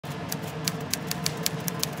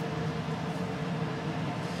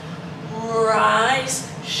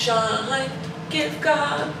shine. Give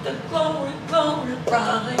God the glory, glory,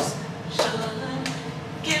 rise, shine.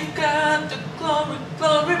 Give God the glory,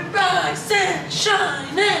 glory, rise and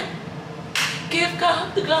shine. And give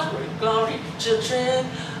God the glory, glory, children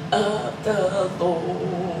of the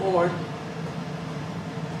Lord.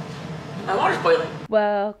 My water's boiling.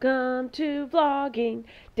 Welcome to vlogging.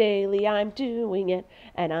 Daily I'm doing it,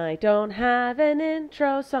 and I don't have an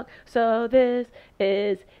intro song, so this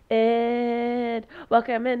is it.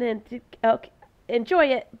 Welcome and okay, enjoy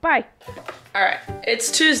it. Bye. All right,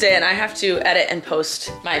 it's Tuesday and I have to edit and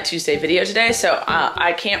post my Tuesday video today, so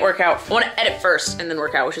I can't work out. I want to edit first and then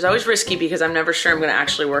work out, which is always risky because I'm never sure I'm going to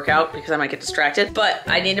actually work out because I might get distracted, but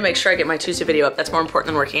I need to make sure I get my Tuesday video up. That's more important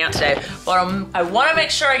than working out today. But I want to make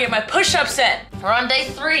sure I get my push-ups in. We're on day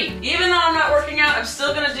 3. Even though I'm not working out, I'm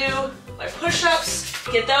still going to do my push-ups,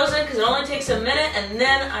 get those in because it only takes a minute, and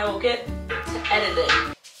then I will get to editing.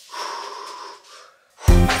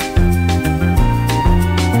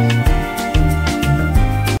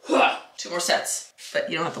 2 more sets,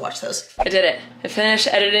 but you don't have to watch those. I did it. I finished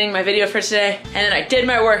editing my video for today, and then I did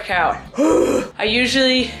my workout. I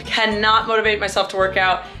usually cannot motivate myself to work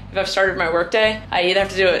out if I've started my workday. I either have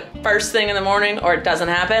to do it first thing in the morning or it doesn't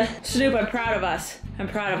happen. Snoop, I'm proud of us. I'm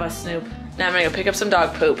proud of us, Snoop. Now I'm gonna go pick up some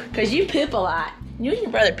dog poop. Cause you poop a lot. You and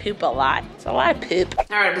your brother poop a lot. It's a lot of poop. All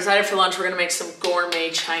right, I decided for lunch we're gonna make some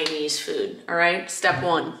gourmet Chinese food, all right? Step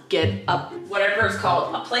 1, get up, whatever it's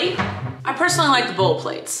called, a plate. I personally like the bowl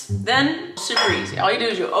plates. Then, super easy. All you do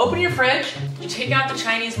is you open your fridge, you take out the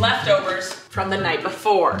Chinese leftovers from the night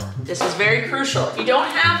before. This is very crucial. If you don't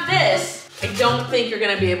have this, I don't think you're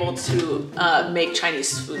gonna be able to make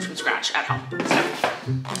Chinese food from scratch at home. So,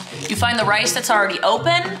 you find the rice that's already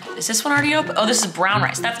open. Is this one already open? Oh, this is brown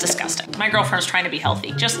rice. That's disgusting. My girlfriend's trying to be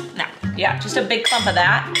healthy. Just, no. Yeah, just a big clump of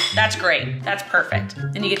that. That's great. That's perfect.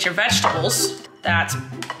 Then you get your vegetables. That's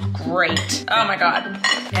great. Oh my God.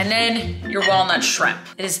 And then your walnut shrimp.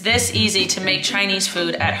 It is this easy to make Chinese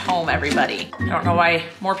food at home, everybody. I don't know why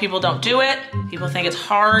more people don't do it. People think it's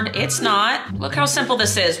hard. It's not. Look how simple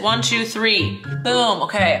this is. 1, 2, 3. Boom,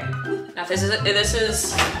 okay. Now this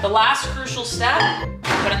is the last crucial step.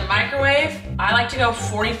 Put it in the microwave. I like to go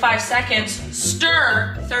 45 seconds,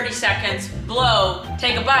 stir 30 seconds, blow,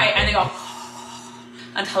 take a bite, and then go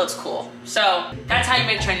until it's cool. So that's how you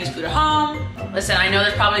make Chinese food at home. Listen, I know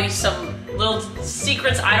there's probably some little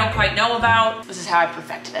secrets I don't quite know about. This is how I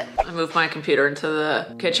perfected it. I moved my computer into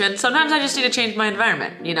the kitchen. Sometimes I just need to change my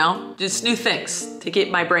environment, you know? Just new things to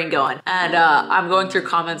get my brain going. And I'm going through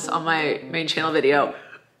comments on my main channel video.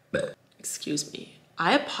 Excuse me.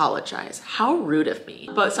 I apologize. How rude of me.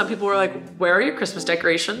 But some people were like, where are your Christmas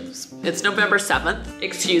decorations? It's November 7th.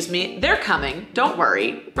 Excuse me. They're coming. Don't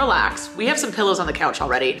worry. Relax. We have some pillows on the couch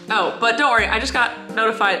already. Oh, but don't worry. I just got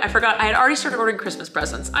notified. I forgot. I had already started ordering Christmas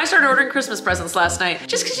presents. I started ordering Christmas presents last night.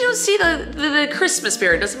 Just because you don't see the Christmas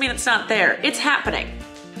spirit doesn't mean it's not there. It's happening.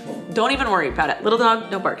 Don't even worry about it. Little dog,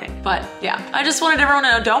 no barking. But yeah, I just wanted everyone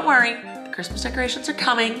to know, don't worry. Christmas decorations are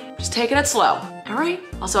coming. Just taking it slow, all right?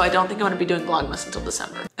 Also, I don't think I'm gonna be doing Vlogmas until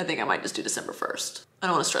December. I think I might just do December 1st. I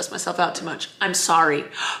don't wanna stress myself out too much. I'm sorry.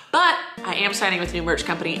 But I am signing with a new merch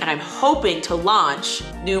company and I'm hoping to launch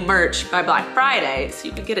new merch by Black Friday so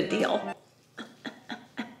you can get a deal.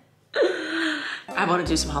 I wanna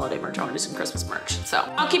do some holiday merch. I wanna do some Christmas merch. So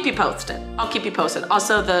I'll keep you posted. I'll keep you posted.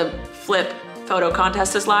 Also, the flip photo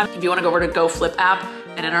contest is live. If you wanna go over to Go Flip app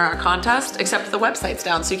and enter our contest, except the website's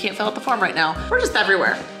down, so you can't fill out the form right now. We're just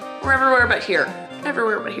everywhere. We're everywhere but here.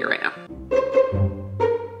 Everywhere but here right now.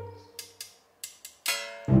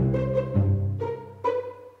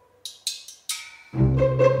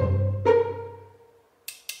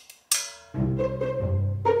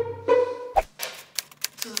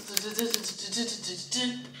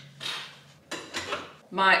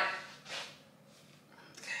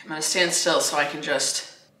 I'm gonna stand still so I can just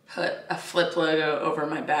put a flip logo over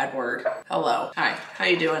my bad word. Hello. Hi, how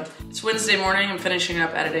you doing? It's Wednesday morning. I'm finishing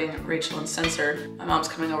up editing Rachel Uncensored. My mom's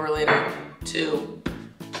coming over later to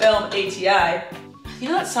film ATI. You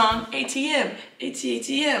know that song? ATM,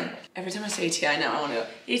 ATM. Every time I say ATI now, I wanna go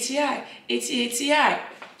ATI, ATI.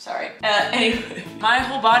 Sorry. Anyway, my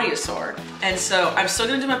whole body is sore. And so I'm still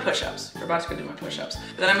gonna do my push-ups. We're about to go do my push-ups.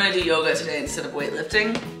 But then I'm gonna do yoga today instead of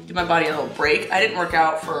weightlifting. Give my body a little break. I didn't work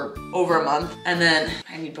out for over a month. And then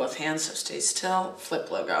I need both hands, so stay still, flip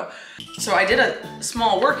logo. So I did a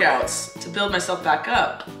small workouts to build myself back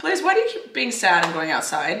up. Blaze, why do you keep being sad and going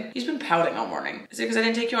outside? He's been pouting all morning. Is it because I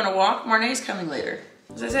didn't take you on a walk? Marnay's coming later.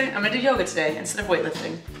 As I say, I'm gonna do yoga today instead of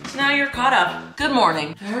weightlifting. So now you're caught up. Good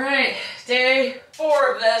morning. All right, day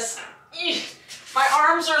 4 of this. Eesh, my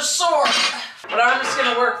arms are sore, but I'm just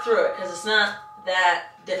gonna work through it because it's not that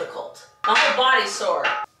difficult. My whole body's sore.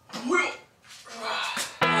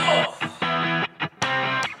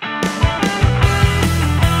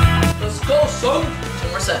 Let's go, son. 2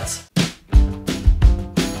 more sets.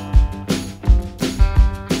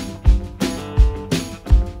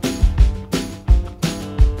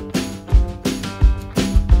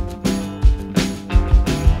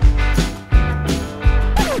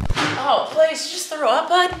 Oh, please, just throw up,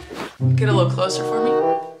 bud. Get a little closer for me.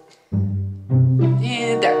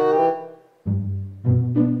 And there.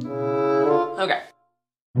 Okay.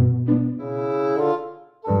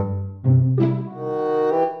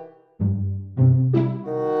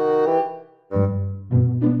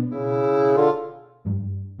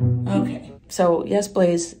 Okay, so yes,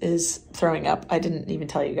 Blaze is throwing up. I didn't even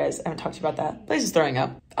tell you guys. I haven't talked to you about that. Blaze is throwing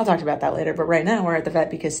up. I'll talk about that later, but right now we're at the vet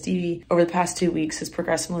because Stevie, over the past 2 weeks, has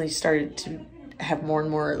progressively started to have more and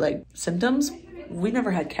more like symptoms. We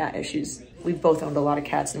never had cat issues. We've both owned a lot of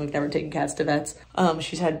cats and we've never taken cats to vets.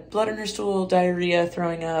 She's had blood in her stool, diarrhea,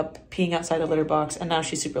 throwing up, peeing outside the litter box, and now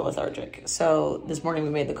she's super lethargic. So this morning we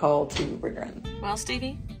made the call to bring her in. Well,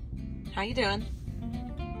 Stevie, how you doing?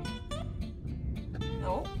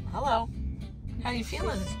 Oh, hello. How you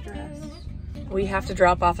feeling? We have to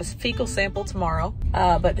drop off a fecal sample tomorrow,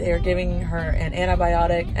 but they're giving her an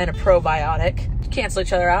antibiotic and a probiotic. Cancel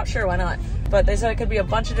each other out, sure, why not? But they said it could be a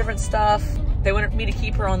bunch of different stuff. They wanted me to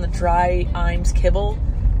keep her on the dry Iams kibble.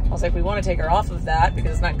 I was like, we want to take her off of that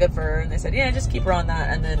because it's not good for her. And they said, yeah, just keep her on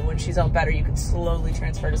that. And then when she's all better, you can slowly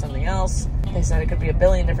transfer to something else. They said it could be a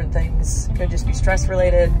billion different things. Could just be stress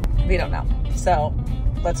related. We don't know. So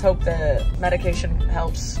let's hope the medication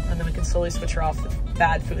helps and then we can slowly switch her off the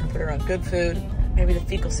bad food and put her on good food. Maybe the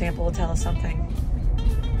fecal sample will tell us something.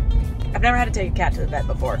 I've never had to take a cat to the vet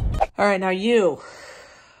before. All right, now you.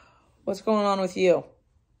 What's going on with you?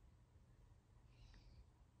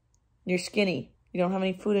 You're skinny. You don't have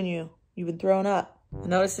any food in you. You've been throwing up. I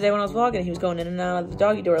noticed today when I was vlogging, he was going in and out of the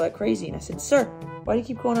doggy door like crazy. And I said, sir, why do you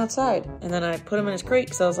keep going outside? And then I put him in his crate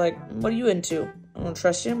because I was like, what are you into? I don't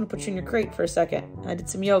trust you. I'm gonna put you in your crate for a second. I did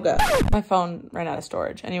some yoga. My phone ran out of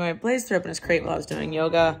storage. Anyway, Blaze threw up in his crate while I was doing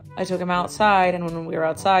yoga. I took him outside, and when we were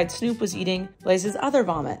outside, Snoop was eating Blaze's other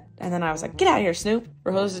vomit. And then I was like, get out of here, Snoop.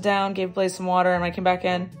 We hosed it down, gave Blaze some water, and when I came back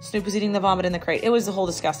in, Snoop was eating the vomit in the crate. It was the whole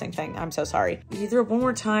disgusting thing. I'm so sorry. He threw up one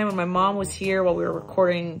more time when my mom was here while we were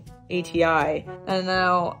recording ATI, and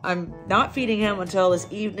now I'm not feeding him until this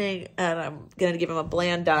evening, and I'm gonna give him a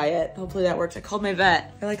bland diet. Hopefully that works. I called my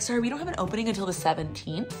vet. They're like, sorry, we don't have an opening until the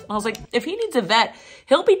 17th. I was like, if he needs a vet,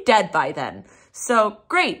 he'll be dead by then. So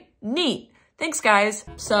great, neat. Thanks, guys.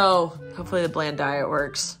 So hopefully the bland diet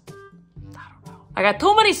works. I don't know. I got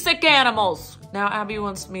too many sick animals. Now Abby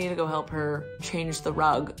wants me to go help her change the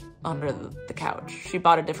rug under the couch. She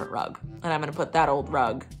bought a different rug, and I'm gonna put that old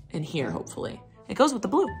rug in here, hopefully. It goes with the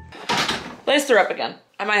blue. Blaze threw up again.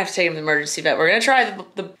 I might have to take him to the emergency vet. We're gonna try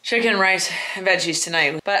the chicken, rice, and veggies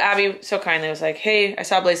tonight. But Abby so kindly was like, hey, I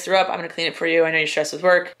saw Blaze threw up. I'm gonna clean it for you. I know you're stressed with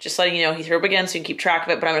work. Just letting you know he threw up again so you can keep track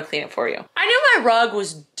of it, but I'm gonna clean it for you. I knew my rug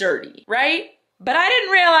was dirty, right? But I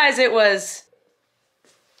didn't realize it was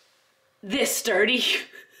this dirty.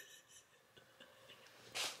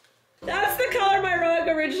 That's the color my rug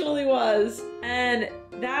originally was. And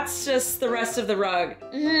that's just the rest of the rug.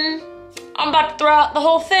 I'm about to throw out the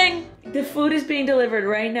whole thing. The food is being delivered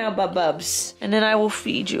right now, bubs. And then I will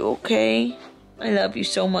feed you, okay? I love you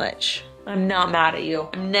so much. I'm not mad at you.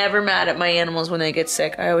 I'm never mad at my animals when they get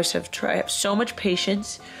sick. I always have so much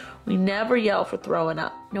patience. We never yell for throwing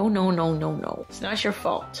up. No, no, no, no, no. It's not your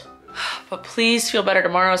fault. But please feel better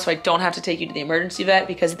tomorrow so I don't have to take you to the emergency vet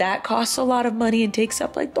because that costs a lot of money and takes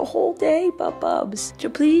up like the whole day, bubs. So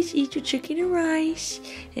please eat your chicken and rice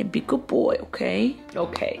and be a good boy, okay?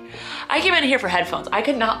 Okay. I came in here for headphones. I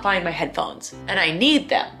could not find my headphones and I need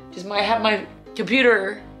them. I have my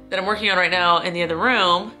computer that I'm working on right now in the other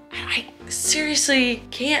room. I seriously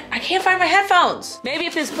can't find my headphones. Maybe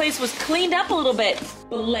if this place was cleaned up a little bit.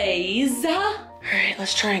 Blaze. All right,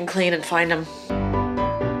 let's try and clean and find them.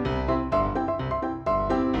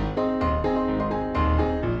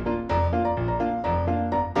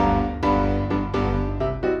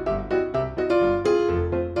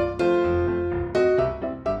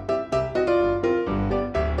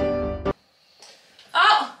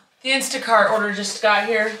 The Instacart order just got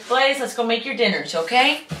here. Blaze, let's go make your dinners,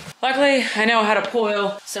 okay? Luckily, I know how to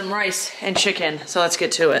boil some rice and chicken, so let's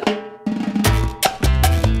get to it.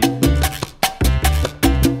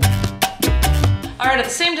 All right, at the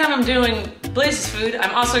same time I'm doing Blaze's food,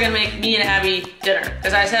 I'm also gonna make me and Abby dinner,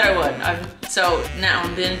 as I said I would. So now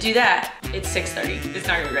I'm gonna do that. It's 6:30. It's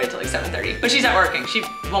not gonna be ready till like 7:30, but she's not working. She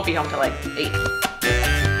won't be home till like 8.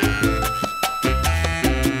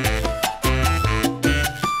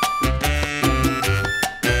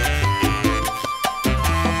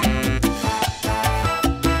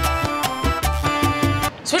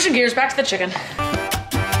 Switching gears, back to the chicken.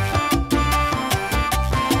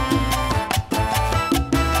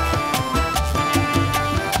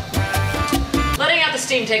 Letting out the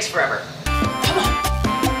steam takes forever. Come on.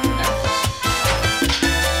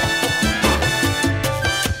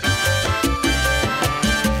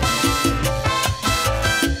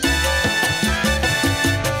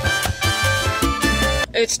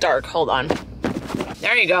 It's dark, hold on.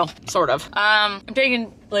 There you go, sort of. I'm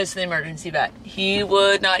taking Blaze to the emergency vet. He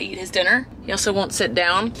would not eat his dinner. He also won't sit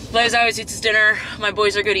down. Blaze always eats his dinner. My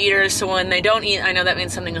boys are good eaters, so when they don't eat, I know that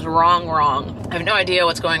means something is wrong. I have no idea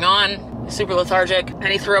what's going on. He's super lethargic, and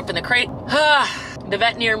he threw up in the crate. The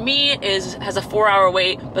vet near me has a 4-hour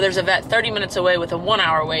wait, but there's a vet 30 minutes away with a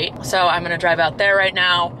 1-hour wait. So I'm gonna drive out there right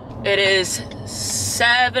now. It is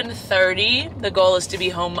 7:30. The goal is to be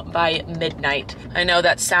home by midnight. I know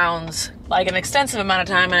that sounds like an extensive amount of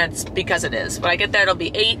time, and it's because it is. When I get there, it'll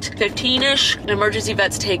be 8:15-ish. Emergency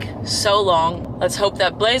vets take so long. Let's hope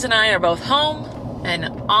that Blaze and I are both home and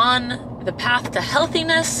on the path to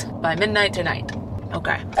healthiness by midnight tonight.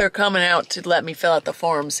 Okay. They're coming out to let me fill out the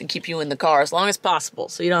forms and keep you in the car as long as possible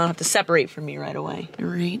so you don't have to separate from me right away. All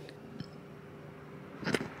right?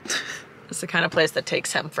 It's the kind of place that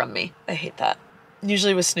takes him from me. I hate that.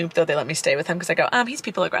 Usually with Snoop, though, they let me stay with him because I go, he's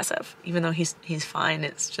people aggressive. Even though he's fine,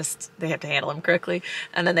 it's just they have to handle him correctly.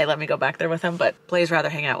 And then they let me go back there with him. But Blaze rather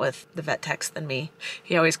hang out with the vet techs than me.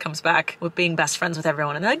 He always comes back with being best friends with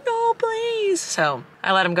everyone. And they're like, no, Blaze. So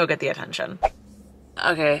I let him go get the attention.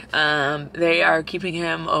 Okay, they are keeping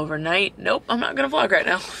him overnight. Nope, I'm not gonna vlog right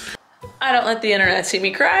now. I don't let the internet see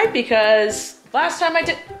me cry because last time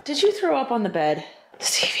I did you throw up on the bed?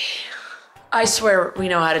 Stevie. I swear we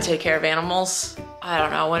know how to take care of animals. I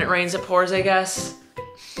don't know, when it rains it pours, I guess.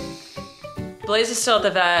 Blaze is still at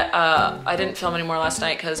the vet. I didn't film anymore last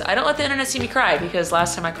night because I don't let the internet see me cry because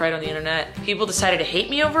last time I cried on the internet, people decided to hate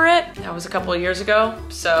me over it. That was a couple of years ago.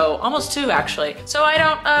 So, almost 2 actually. So I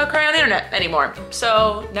don't cry on the internet anymore.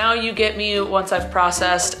 So now you get me once I've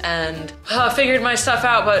processed and figured my stuff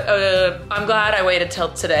out, but I'm glad I waited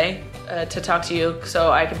till today to talk to you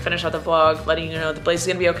so I can finish out the vlog letting you know that Blaze is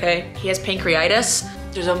gonna be okay. He has pancreatitis.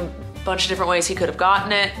 There's a bunch of different ways he could have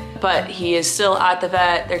gotten it, but he is still at the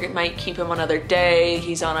vet. They might keep him another day.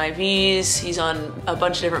 He's on IVs, he's on a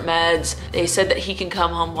bunch of different meds. They said that he can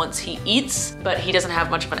come home once he eats, but he doesn't have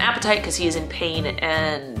much of an appetite because he is in pain.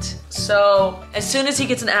 And so as soon as he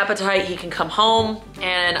gets an appetite, he can come home,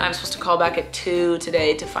 and I'm supposed to call back at 2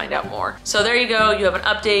 today to find out more. So there you go, you have an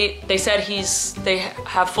update. They said they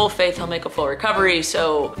have full faith he'll make a full recovery,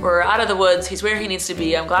 so we're out of the woods. He's where he needs to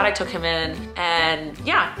be. I'm glad I took him in, and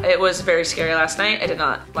yeah, it was very scary last night. I did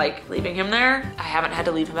not like leaving him there. I haven't had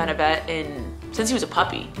to leave him at a vet since he was a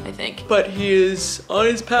puppy, I think. But he is on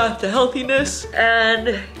his path to healthiness,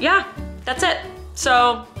 and yeah, that's it.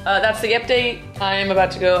 So that's the update. I'm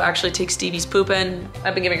about to go actually take Stevie's poop in.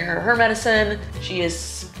 I've been giving her medicine. She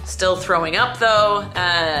is still throwing up though,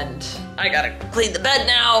 and I gotta clean the bed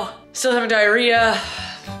now. Still having diarrhea.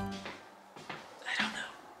 I don't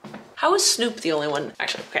know. How is Snoop the only one?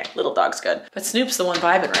 Actually, okay, little dog's good, but Snoop's the one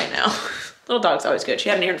vibing right now. Little dog's always good. She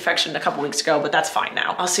had an ear infection a couple weeks ago, but that's fine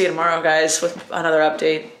now. I'll see you tomorrow, guys, with another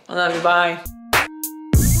update. I love you, bye.